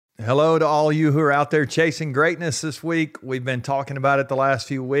Hello to all you who are out there chasing greatness this week. We've been talking about it the last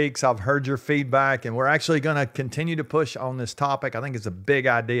few weeks. I've heard your feedback, and we're actually going to continue to push on this topic. I think it's a big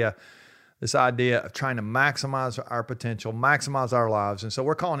idea, this idea of trying to maximize our potential, maximize our lives. And so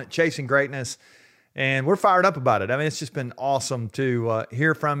we're calling it Chasing Greatness, and we're fired up about it. I mean, it's just been awesome to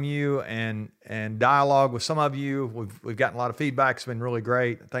hear from you and dialogue with some of you. We've gotten a lot of feedback. It's been really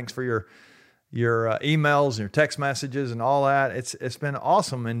great. Thanks for your emails and your text messages and all that. It's been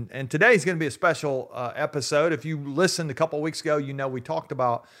awesome. And today's going to be a special episode. If you listened a couple of weeks ago, you know we talked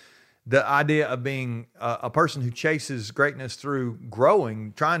about the idea of being a person who chases greatness through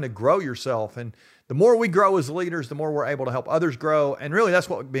growing, trying to grow yourself. And the more we grow as leaders, the more we're able to help others grow. And really, that's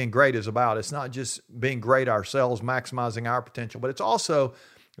what being great is about. It's not just being great ourselves, maximizing our potential, but it's also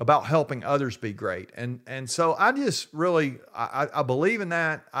about helping others be great. And so I just really, I believe in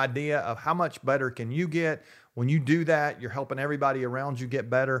that idea of how much better can you get when you do that. You're helping everybody around you get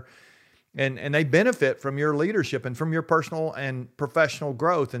better. And they benefit from your leadership and from your personal and professional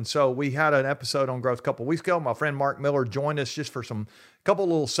growth. And so we had an episode on growth a couple of weeks ago. My friend Mark Miller joined us just for couple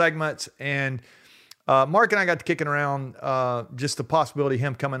little segments. And Mark and I got to kicking around just the possibility of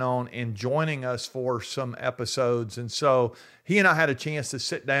him coming on and joining us for some episodes. And so he and I had a chance to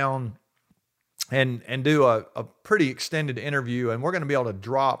sit down and do a pretty extended interview. And we're going to be able to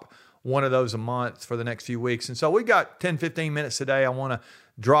drop one of those a month for the next few weeks. And so we've got 10, 15 minutes today I want to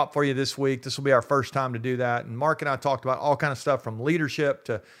drop for you this week. This will be our first time to do that. And Mark and I talked about all kind of stuff from leadership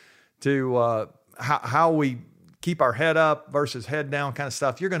to how we keep our head up versus head down kind of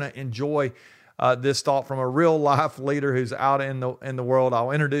stuff. You're going to enjoy this thought from a real life leader who's out in the world.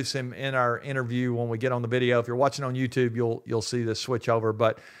 I'll introduce him in our interview when we get on the video. If you're watching on YouTube, you'll see this switch over.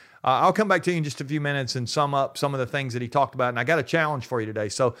 But I'll come back to you in just a few minutes and sum up some of the things that he talked about. And I got a challenge for you today.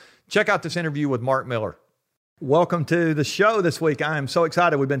 So check out this interview with Mark Miller. Welcome to the show this week. I am so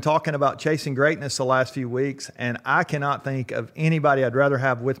excited. We've been talking about chasing greatness the last few weeks, and I cannot think of anybody I'd rather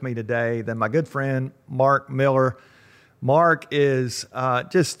have with me today than my good friend, Mark Miller. Mark is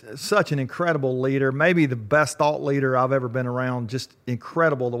just such an incredible leader, maybe the best thought leader I've ever been around. Just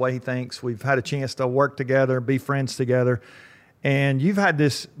incredible the way he thinks. We've had a chance to work together, be friends together. And you've had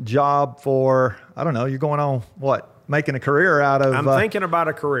this job for, I don't know, you're going on, what, making a career out of... I'm thinking about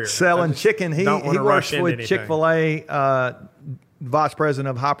a career. Selling chicken. He works with anything. Chick-fil-A, Vice President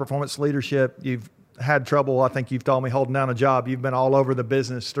of High Performance Leadership. You've had trouble, I think you've told me, holding down a job. You've been all over the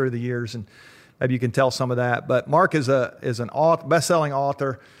business through the years, and maybe you can tell some of that. But Mark is an author, best-selling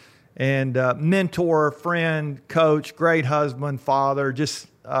author and mentor, friend, coach, great husband, father, just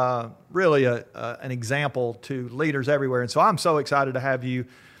really an example to leaders everywhere. And so I'm so excited to have you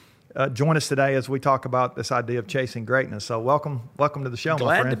join us today as we talk about this idea of chasing greatness. So welcome to the show, my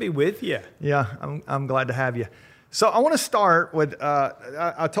friend. Glad to be with you. Yeah, I'm glad to have you. So I want to start with,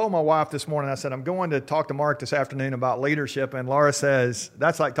 I told my wife this morning, I said, I'm going to talk to Mark this afternoon about leadership. And Laura says,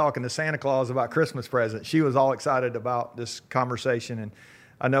 that's like talking to Santa Claus about Christmas presents. She was all excited about this conversation. And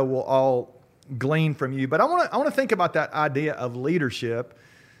I know we'll all glean from you. But I want to think about that idea of leadership.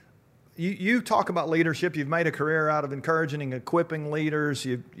 You talk about leadership. You've made a career out of encouraging and equipping leaders.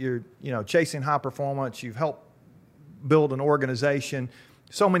 You're chasing high performance. You've helped build an organization.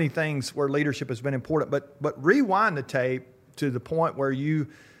 So many things where leadership has been important. But rewind the tape to the point where you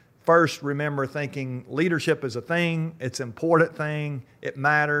first remember thinking leadership is a thing. It's an important thing. It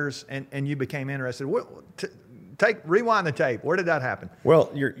matters, and you became interested. Rewind the tape. Where did that happen? Well,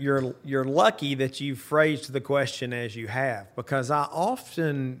 you're lucky that you phrased the question as you have, because I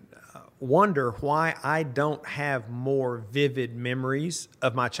often wonder why I don't have more vivid memories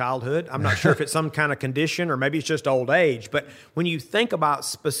of my childhood. I'm not sure if it's some kind of condition or maybe it's just old age, but when you think about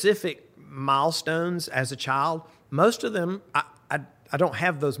specific milestones as a child, most of them, I don't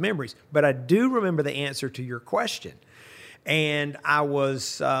have those memories, but I do remember the answer to your question. And I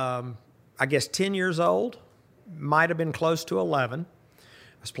was, I guess, 10 years old, might have been close to 11. I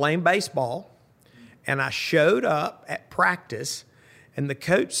was playing baseball, and I showed up at practice, and the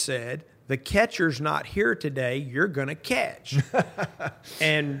coach said, "The catcher's not here today. You're going to catch."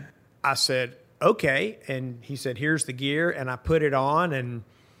 And I said, "Okay." And he said, "Here's the gear." And I put it on and,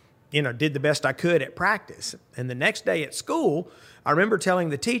 did the best I could at practice. And the next day at school, I remember telling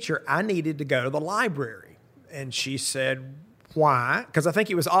the teacher I needed to go to the library. And she said, "Why?" Because I think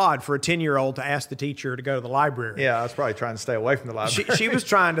it was odd for a 10-year-old to ask the teacher to go to the library. Yeah, I was probably trying to stay away from the library. She was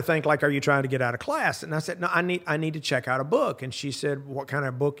trying to think like, are you trying to get out of class? And I said, no, I need to check out a book. And she said, what kind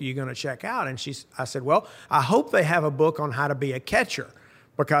of book are you going to check out? And I said, well, I hope they have a book on how to be a catcher,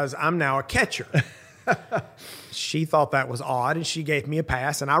 because I'm now a catcher. She thought that was odd, and she gave me a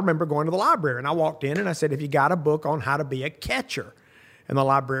pass. And I remember going to the library, and I walked in and I said, "Have you got a book on how to be a catcher?" And the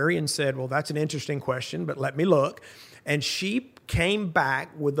librarian said, well, that's an interesting question, but let me look. And she came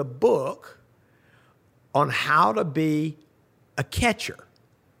back with a book on how to be a catcher,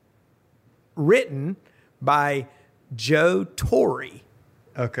 written by Joe Torre.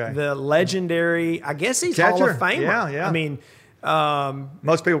 Okay. The legendary, I guess he's Catcher. Hall of Famer. Yeah. I mean,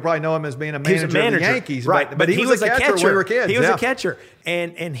 most people probably know him as being a manager, of the Yankees, right? But he was a catcher when we were kids. He was a catcher,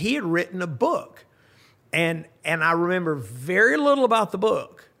 and he had written a book, and I remember very little about the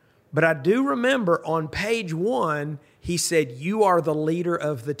book, but I do remember on page 1 he said, "You are the leader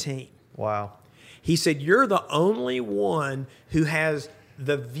of the team." Wow. He said, "You're the only one who has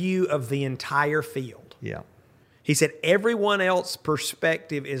the view of the entire field." Yeah. He said, everyone else's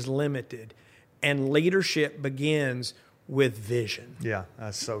perspective is limited, and leadership begins with vision. Yeah,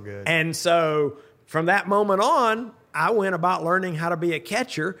 that's so good. And so from that moment on, I went about learning how to be a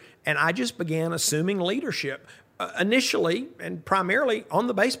catcher, and I just began assuming leadership initially and primarily on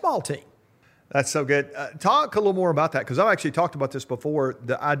the baseball team. That's so good. Talk a little more about that, because I've actually talked about this before,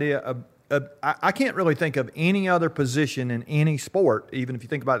 the idea of I can't really think of any other position in any sport, even if you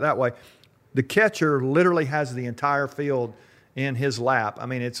think about it that way. The catcher literally has the entire field in his lap. I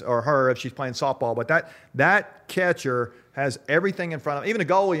mean, it's, or her if she's playing softball, but that catcher has everything in front of him. Even a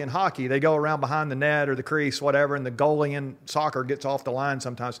goalie in hockey, they go around behind the net or the crease, whatever, and the goalie in soccer gets off the line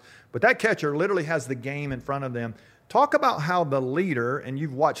sometimes. But that catcher literally has the game in front of them. Talk about how the leader, and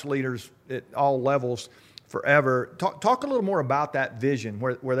you've watched leaders at all levels forever, talk a little more about that vision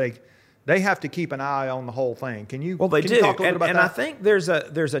where they have to keep an eye on the whole thing. Can you? Well, they do, talk a little about that? I think there's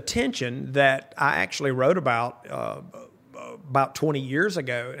a tension that I actually wrote about 20 years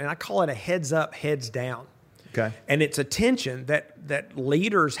ago, and I call it a heads up, heads down. Okay. And it's a tension that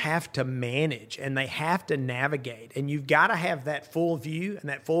leaders have to manage and they have to navigate. And you've got to have that full view and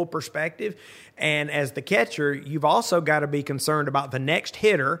that full perspective. And as the catcher, you've also got to be concerned about the next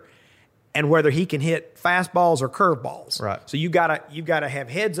hitter and whether he can hit fastballs or curveballs. Right. So you've got to have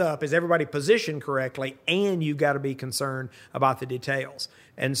heads up, is everybody positioned correctly, and you've got to be concerned about the details.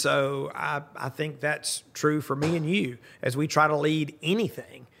 And so I think that's true for me and you as we try to lead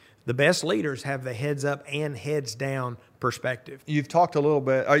anything. The best leaders have the heads up and heads down perspective. You've talked a little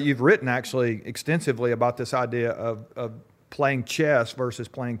bit, or you've written actually extensively about this idea of playing chess versus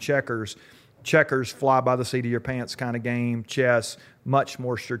playing checkers. Checkers, fly by the seat of your pants kind of game. Chess, much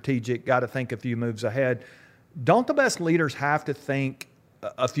more strategic, got to think a few moves ahead. Don't the best leaders have to think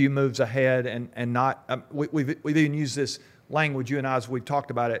a few moves ahead and not we've even used this language, you and I, as we've talked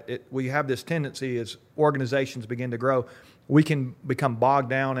about it, we have this tendency as organizations begin to grow, we can become bogged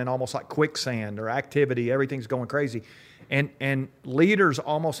down in almost like quicksand or activity. Everything's going crazy. And leaders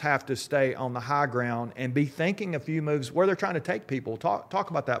almost have to stay on the high ground and be thinking a few moves where they're trying to take people. Talk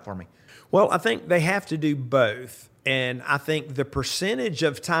about that for me. Well, I think they have to do both. And I think the percentage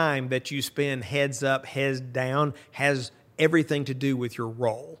of time that you spend heads up, heads down has everything to do with your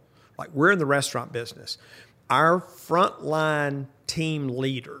role. Like, we're in the restaurant business. Our frontline team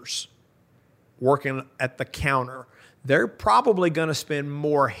leaders working at the counter, they're probably going to spend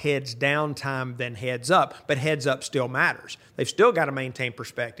more heads down time than heads up, but heads up still matters. They've still got to maintain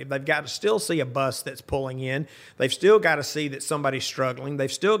perspective. They've got to still see a bus that's pulling in. They've still got to see that somebody's struggling.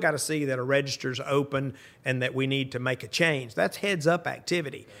 They've still got to see that a register's open and that we need to make a change. That's heads up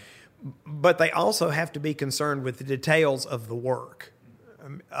activity. But they also have to be concerned with the details of the work.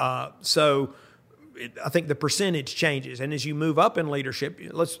 So I think the percentage changes. And as you move up in leadership,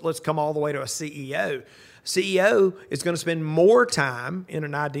 let's come all the way to a CEO. CEO is going to spend more time in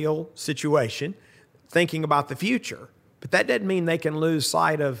an ideal situation thinking about the future. But that doesn't mean they can lose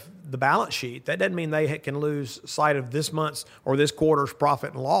sight of the balance sheet. That doesn't mean they can lose sight of this month's or this quarter's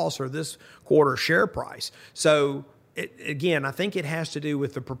profit and loss or this quarter's share price. So again, I think it has to do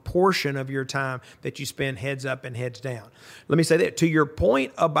with the proportion of your time that you spend heads up and heads down. Let me say that. To your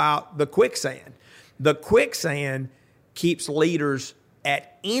point about the quicksand keeps leaders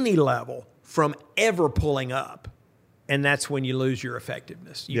at any level from ever pulling up. And that's when you lose your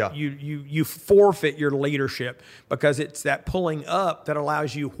effectiveness. You forfeit your leadership because it's that pulling up that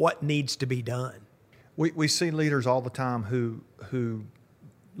allows you what needs to be done. We see leaders all the time who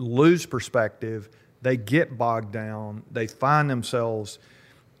lose perspective. They get bogged down. They find themselves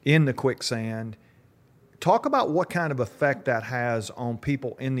in the quicksand. Talk about what kind of effect that has on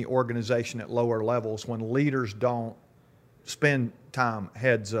people in the organization at lower levels when leaders don't spend time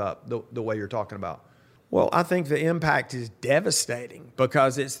heads up the way you're talking about. Well, I think the impact is devastating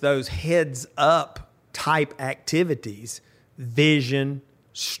because it's those heads up type activities, vision,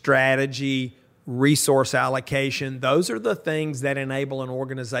 strategy, resource allocation. Those are the things that enable an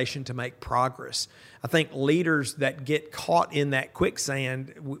organization to make progress. I think leaders that get caught in that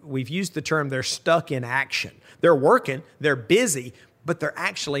quicksand, we've used the term they're stuck in action. They're working, they're busy, but they're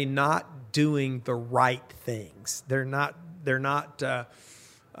actually not doing the right things. They're not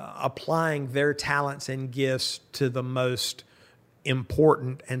applying their talents and gifts to the most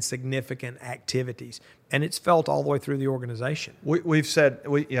important and significant activities. And it's felt all the way through the organization. We've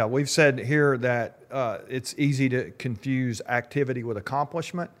said here that it's easy to confuse activity with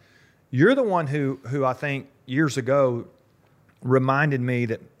accomplishment. You're the one who I think years ago reminded me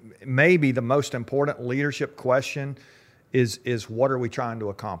that maybe the most important leadership question is what are we trying to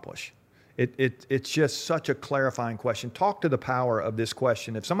accomplish? It's just such a clarifying question. Talk to the power of this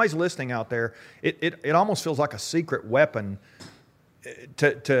question. If somebody's listening out there, it almost feels like a secret weapon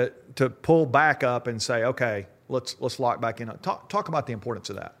to pull back up and say, okay, let's lock back in. Talk about the importance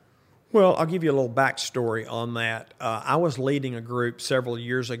of that. Well, I'll give you a little backstory on that. I was leading a group several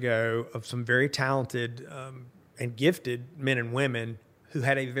years ago of some very talented and gifted men and women who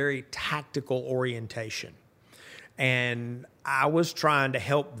had a very tactical orientation. And I was trying to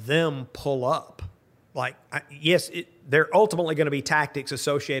help them pull up. They're ultimately going to be tactics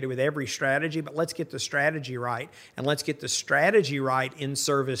associated with every strategy, but let's get the strategy right, and let's get the strategy right in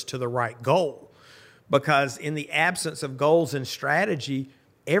service to the right goal. Because in the absence of goals and strategy,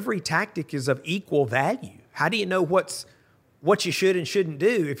 every tactic is of equal value. How do you know what you should and shouldn't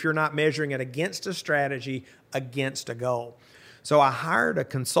do if you're not measuring it against a strategy, against a goal? So I hired a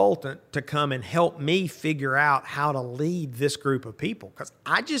consultant to come and help me figure out how to lead this group of people, because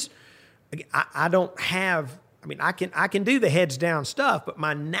I can do the heads down stuff, but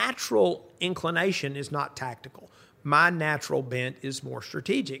my natural inclination is not tactical. My natural bent is more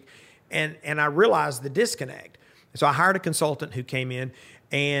strategic. And I realized the disconnect. So I hired a consultant who came in,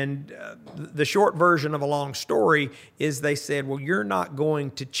 and the short version of a long story is they said, well, you're not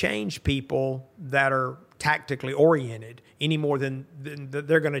going to change people that are tactically oriented any more than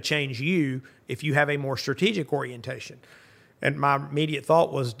they're going to change you if you have a more strategic orientation. And my immediate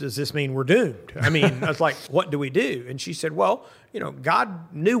thought was, does this mean we're doomed? I was like, what do we do? And she said, well,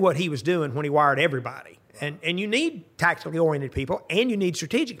 God knew what he was doing when he wired everybody. And you need tactically oriented people and you need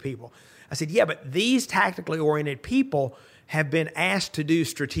strategic people. I said, yeah, but these tactically oriented people have been asked to do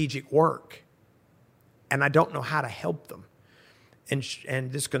strategic work, and I don't know how to help them.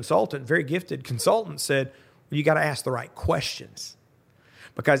 And this consultant, very gifted consultant, said, well, you got to ask the right questions,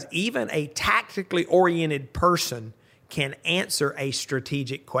 because even a tactically oriented person can answer a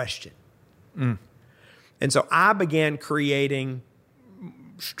strategic question. And so I began creating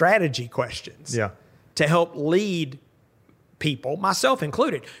strategy questions to help lead people, myself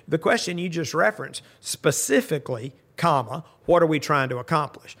included. The question you just referenced, specifically, what are we trying to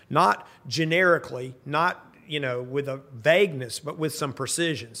accomplish? Not generically, not with a vagueness, but with some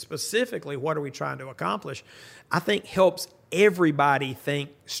precision. Specifically, what are we trying to accomplish? I think helps everybody think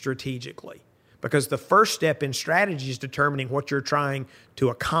strategically, because the first step in strategy is determining what you're trying to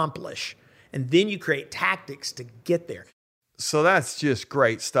accomplish, and then you create tactics to get there. So that's just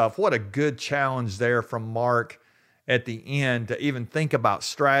great stuff. What a good challenge there from Mark at the end to even think about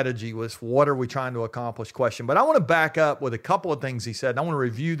strategy was what are we trying to accomplish question. But I want to back up with a couple of things he said. I want to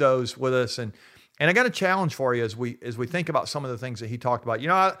review those with us. And I got a challenge for you as we think about some of the things that he talked about.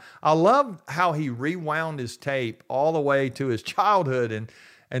 I love how he rewound his tape all the way to his childhood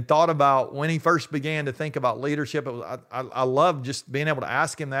and thought about when he first began to think about leadership. I love just being able to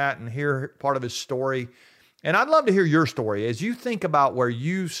ask him that and hear part of his story. And I'd love to hear your story as you think about where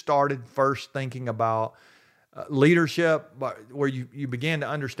you started first thinking about leadership, where you began to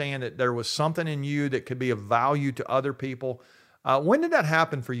understand that there was something in you that could be of value to other people. When did that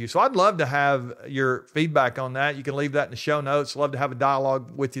happen for you? So I'd love to have your feedback on that. You can leave that in the show notes. Love to have a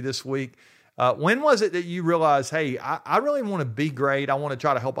dialogue with you this week. When was it that you realized, hey, I really want to be great. I want to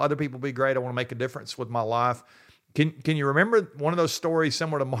try to help other people be great. I want to make a difference with my life. Can you remember one of those stories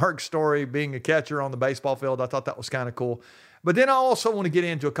similar to Mark's story, being a catcher on the baseball field? I thought that was kind of cool. But then I also want to get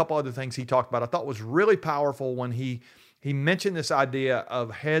into a couple other things he talked about. I thought was really powerful when he mentioned this idea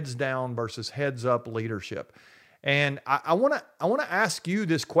of heads down versus heads up leadership. And I want to ask you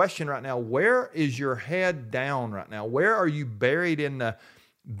this question right now. Where is your head down right now? Where are you buried in the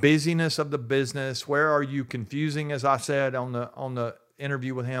busyness of the business? Where are you confusing, as I said on the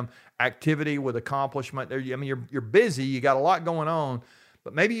interview with him, activity with accomplishment? You're busy. You got a lot going on.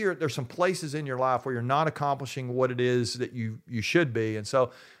 But maybe there's some places in your life where you're not accomplishing what it is that you should be. And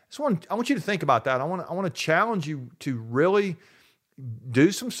so I want you to think about that. I want to challenge you to really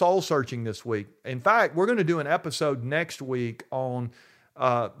do some soul searching this week. In fact, we're going to do an episode next week on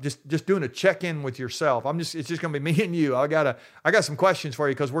just doing a check-in with yourself. It's just going to be me and you. I got some questions for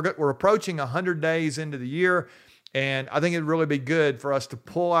you because we're approaching 100 days into the year. And I think it'd really be good for us to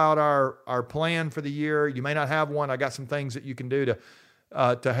pull out our plan for the year. You may not have one. I got some things that you can do to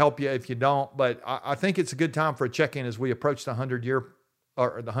help you if you don't. But I think it's a good time for a check-in as we approach the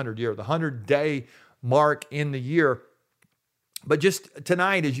 100-day mark in the year. But just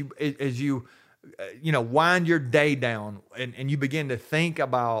tonight, as you wind your day down and you begin to think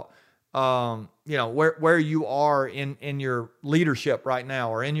about where you are in your leadership right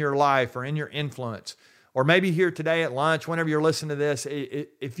now, or in your life, or in your influence. Or maybe here today at lunch, whenever you're listening to this,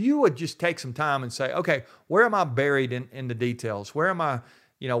 if you would just take some time and say, okay, where am I buried in the details? Where am I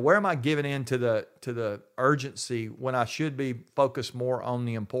giving in to the urgency when I should be focused more on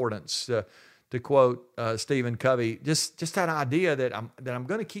the importance? To quote Stephen Covey, just that idea that I'm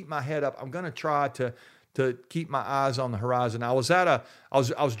going to keep my head up. I'm going to try to keep my eyes on the horizon. I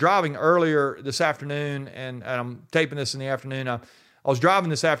was driving earlier this afternoon, and I'm taping this in the afternoon. I was driving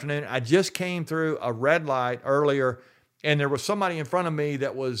this afternoon. I just came through a red light earlier, and there was somebody in front of me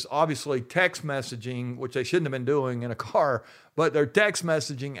that was obviously text messaging, which they shouldn't have been doing in a car, but they're text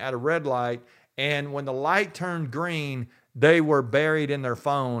messaging at a red light. And when the light turned green, they were buried in their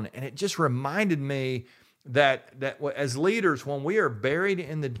phone. And it just reminded me that as leaders, when we are buried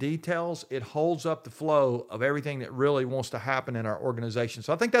in the details, it holds up the flow of everything that really wants to happen in our organization.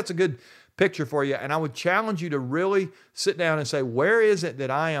 So I think that's a good picture for you. And I would challenge you to really sit down and say, where is it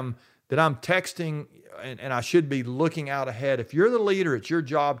that I'm texting and I should be looking out ahead? If you're the leader, it's your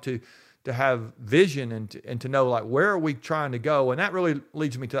job to have vision and to know, like, where are we trying to go? And that really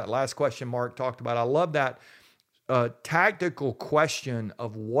leads me to that last question Mark talked about. I love that tactical question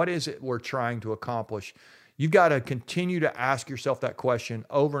of what is it we're trying to accomplish. You've got to continue to ask yourself that question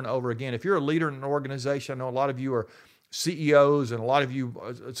over and over again. If you're a leader in an organization, I know a lot of you are CEOs, and a lot of you,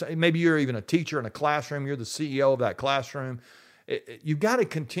 maybe you're even a teacher in a classroom, you're the CEO of that classroom. You've got to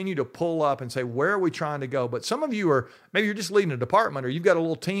continue to pull up and say, where are we trying to go? But some of you maybe you're just leading a department, or you've got a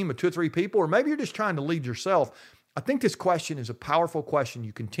little team of 2 or 3 people, or maybe you're just trying to lead yourself. I think this question is a powerful question.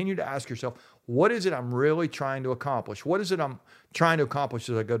 You continue to ask yourself, what is it I'm really trying to accomplish? What is it I'm trying to accomplish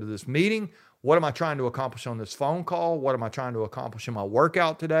as I go to this meeting? What am I trying to accomplish on this phone call? What am I trying to accomplish in my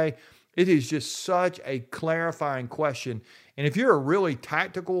workout today? It is just such a clarifying question. And if you're a really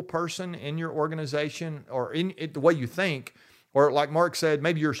tactical person in your organization, or in the way you think, or like Mark said,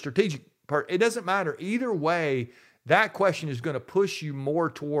 maybe you're a strategic person, it doesn't matter. Either way, that question is going to push you more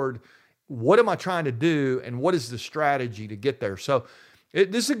toward, what am I trying to do, and what is the strategy to get there? So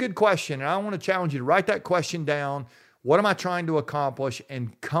this is a good question, and I want to challenge you to write that question down. What am I trying to accomplish?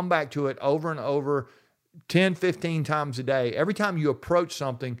 And come back to it over and over, 10, 15 times a day. Every time you approach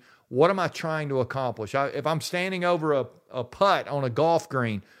something, what am I trying to accomplish? If I'm standing over a putt on a golf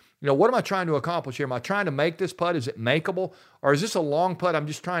green, what am I trying to accomplish here? Am I trying to make this putt? Is it makeable? Or is this a long putt? I'm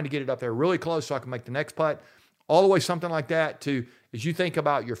just trying to get it up there really close so I can make the next putt. All the way, something like that, to as you think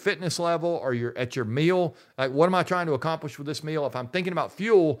about your fitness level, or you're at your meal, like, what am I trying to accomplish with this meal? If I'm thinking about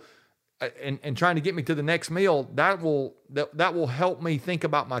fuel and trying to get me to the next meal, that will help me think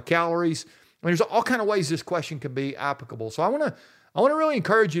about my calories. There's all kind of ways this question can be applicable. So I want to really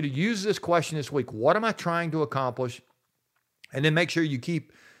encourage you to use this question this week. What am I trying to accomplish? And then make sure you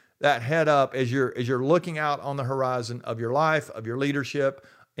keep that head up as you're looking out on the horizon of your life, of your leadership,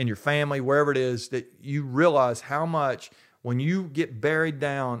 in your family, wherever it is, that you realize how much, when you get buried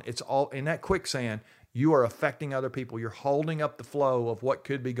down, it's all in that quicksand, you are affecting other people. You're holding up the flow of what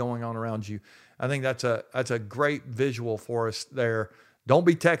could be going on around you. I think that's a great visual for us there. Don't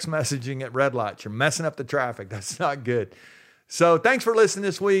be text messaging at red lights. You're messing up the traffic. That's not good. So thanks for listening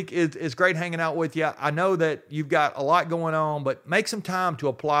this week. It's great hanging out with you. I know that you've got a lot going on, but make some time to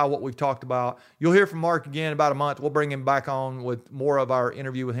apply what we've talked about. You'll hear from Mark again in about a month. We'll bring him back on with more of our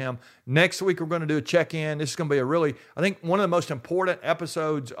interview with him. Next week, we're going to do a check-in. This is going to be I think one of the most important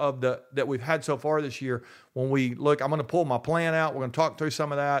episodes that we've had so far this year. When we look, I'm going to pull my plan out. We're going to talk through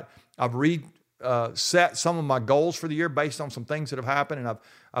some of that. I've set some of my goals for the year based on some things that have happened, and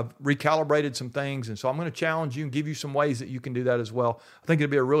I've recalibrated some things. And so I'm going to challenge you and give you some ways that you can do that as well. I think it'll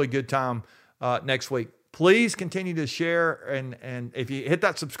be a really good time next week. Please continue to share, and if you hit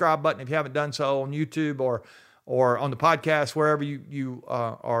that subscribe button, if you haven't done so on YouTube or on the podcast, wherever you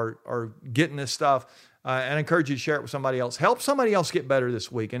are getting this stuff, and I encourage you to share it with somebody else. Help somebody else get better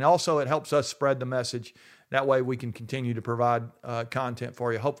this week. And also it helps us spread the message. That way we can continue to provide content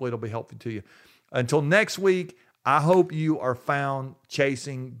for you. Hopefully it'll be helpful to you. Until next week, I hope you are found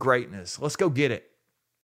chasing greatness. Let's go get it.